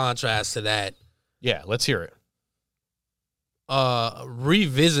 in contrast to that, yeah, let's hear it.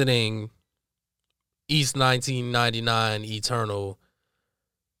 Revisiting East 1999 Eternal,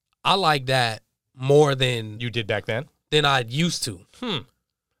 I like that more than you did back then than I used to.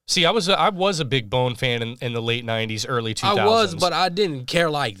 See, I was a big Bone fan in the late 90s, early 2000s. I was, but I didn't care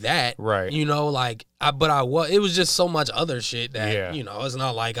like that. Right. It was just so much other shit that, it's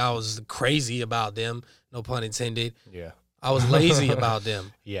not like I was crazy about them, no pun intended. Yeah. I was lazy about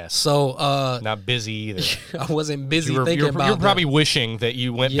them. Yes. So not busy either. I wasn't busy thinking about You're probably wishing that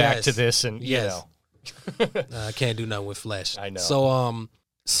you went back to this and I can't do nothing with flesh. I know.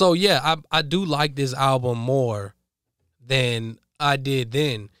 So I do like this album more than I did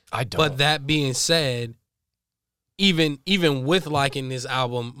then. I don't. But that being said, even with liking this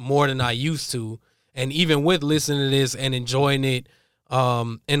album more than I used to, and even with listening to this and enjoying it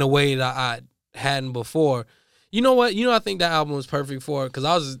in a way that I hadn't before, you know what? I think that album was perfect for it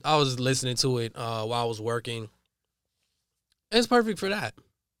because I was listening to it while I was working. It's perfect for that.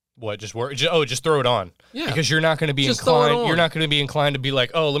 What? Just work? Just throw it on. Yeah. Because you're not going to be inclined. You're not going to be inclined to be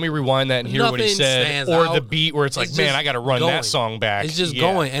like, oh, let me rewind that and hear what he said, or the beat where it's like, man, I got to run that song back. It's just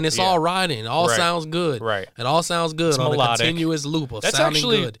going, and it's all riding. It all sounds good. Right. It all sounds good on a continuous loop of sounding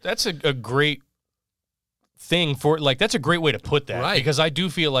good. That's a great thing for that's a great way to put that. Right. Because I do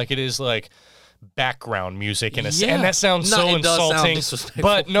feel like it is like background music and that sounds so insulting.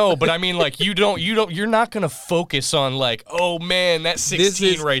 But I mean like you're not gonna focus on like, oh man, that's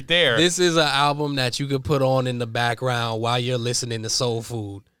 16 right there. This is an album that you could put on in the background while you're listening to Soul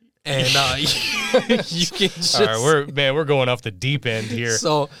Food. And you can just all right, we're going off the deep end here.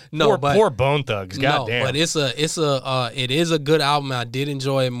 So no, poor Bone Thugs, goddamn. But it is a good album. I did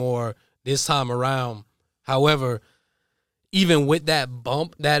enjoy it more this time around. However, even with that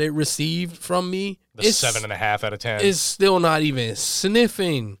bump that it received from me, it's 7.5 out of 10. It's still not even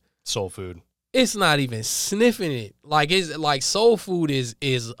sniffing Soul Food. It's not even sniffing it. Like it's like Soul Food is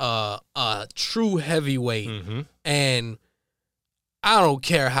a true heavyweight, and I don't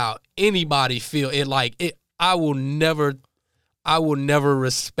care how anybody feel it. Like it, I will never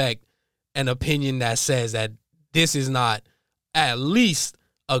respect an opinion that says that this is not at least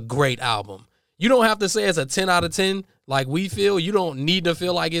a great album. You don't have to say it's a 10 out of 10 like we feel. You don't need to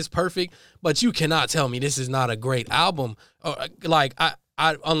feel like it's perfect, but you cannot tell me this is not a great album. Like I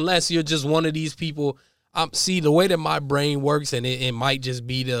unless you're just one of these people. See, the way that my brain works, and it might just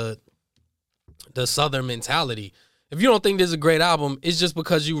be the Southern mentality. If you don't think this is a great album, it's just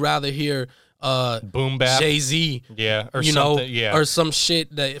because you rather hear boom bap, Jay-Z, or some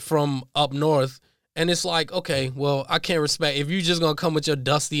shit that from up north. And it's like, okay, well, I can't respect. If you're just gonna come with your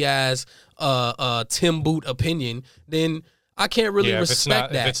dusty ass Tim Boot opinion, then I can't really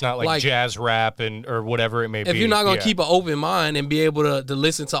respect that. If it's not like jazz rap or whatever it may be. If you're not gonna keep an open mind and be able to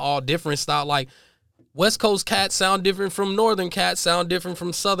listen to all different style, like West Coast cats sound different from Northern cats, sound different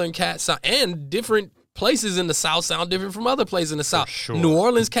from Southern cats, and different places in the South sound different from other places in the South. Sure. New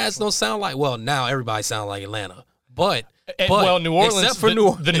Orleans cats don't sound like, well, now everybody sound like Atlanta. But New Orleans, except for New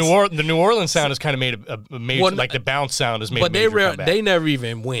Orleans, the New Orleans sound has kind of made a major, like the bounce sound has made. But a major comeback. they never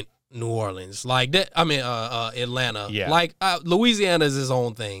even went New Orleans like that. I mean, Atlanta. Yeah. Like Louisiana is its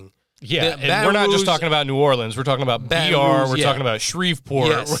own thing. Yeah, and we're not just talking about New Orleans. We're talking about BR. We're talking about Shreveport.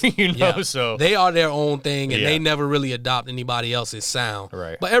 Yes. You know, so they are their own thing, and they never really adopt anybody else's sound.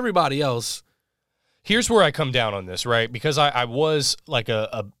 Right. But everybody else. Here's where I come down on this, right? Because I was like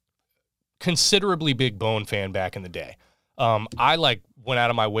a considerably big Bone fan back in the day. I went out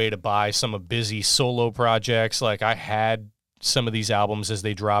of my way to buy some of Busy's solo projects. Like I had some of these albums as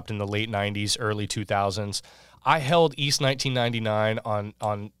they dropped in the late 90s, early 2000s. I held East 1999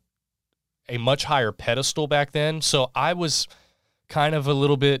 on a much higher pedestal back then. So I was kind of a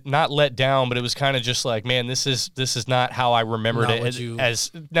little bit not let down, but it was kind of just like, man, this is not how I remembered it.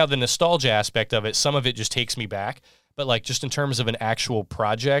 As now the nostalgia aspect of it, some of it just takes me back. But like just in terms of an actual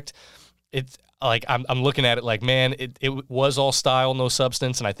project, it's like I'm looking at it like, man, it was all style, no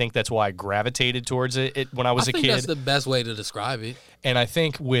substance, and I think that's why I gravitated towards it when I was a kid. I think that's the best way to describe it. And I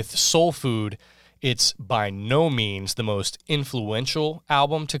think with Soul Food, it's by no means the most influential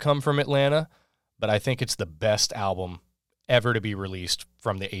album to come from Atlanta, but I think it's the best album ever to be released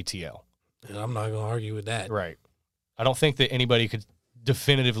from the ATL. And I'm not going to argue with that. Right. I don't think that anybody could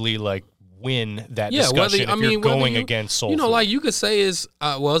definitively win that discussion if you're going against Soul Food. You know, like you could say is,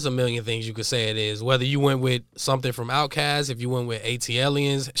 there's a million things you could say it is. Whether you went with something from Outkast, if you went with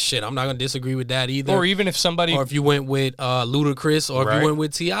ATLians, shit, I'm not going to disagree with that either. Or even if somebody... Or if you went with Ludacris, or if you went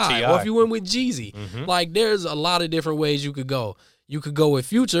with T.I., or if you went with Jeezy. Mm-hmm. Like, there's a lot of different ways you could go. You could go with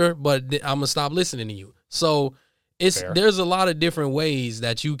Future, but I'm going to stop listening to you. So, there's a lot of different ways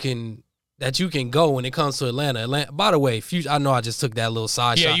that you can go when it comes to Atlanta. By the way, Future, I know I just took that little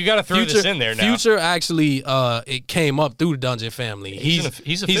side shot. Yeah, you got to throw this in there now. Future actually, it came up through the Dungeon family.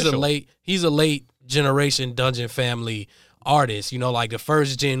 He's a late generation Dungeon family artist. You know, like the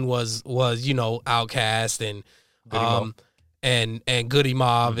first gen was Outkast and Goodie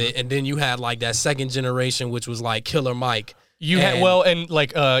Mob, and then you had like that second generation, which was like Killer Mike.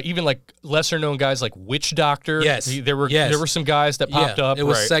 Even lesser known guys like Witch Doctor. Yes, there were some guys that popped up. It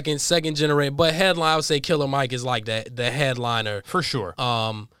was second generation, but headline I would say Killer Mike is like the headliner for sure.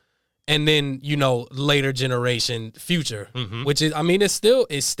 And then later generation Future, which is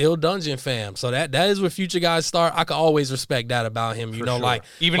it's still Dungeon fam. So that is where Future guys start. I can always respect that about him.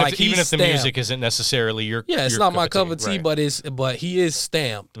 Even if the music isn't necessarily your it's not my cup of tea, right. but he is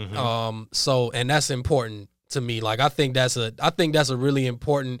stamped. And that's important to me. Like I think that's a really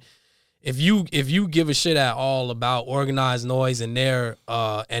important. If you give a shit at all about Organized Noise and their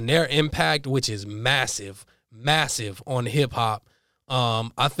impact, which is massive on hip hop,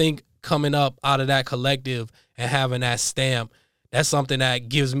 I think coming up out of that collective and having that stamp, that's something that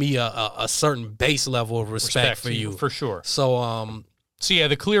gives me a certain base level of respect for you. For sure. So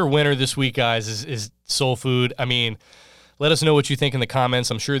the clear winner this week, guys, is Soul Food. I mean, let us know what you think in the comments.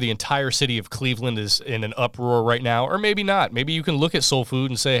 I'm sure the entire city of Cleveland is in an uproar right now, or maybe not. Maybe you can look at Soul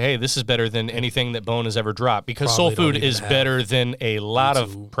Food and say, hey, this is better than anything that Bone has ever dropped, because Soul Food is better than a lot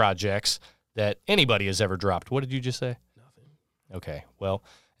of projects that anybody has ever dropped. What did you just say? Nothing. Okay, well,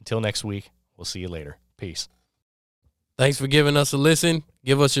 until next week, we'll see you later. Peace. Thanks for giving us a listen.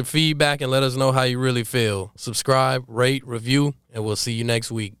 Give us your feedback and let us know how you really feel. Subscribe, rate, review, and we'll see you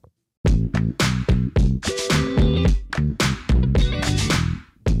next week.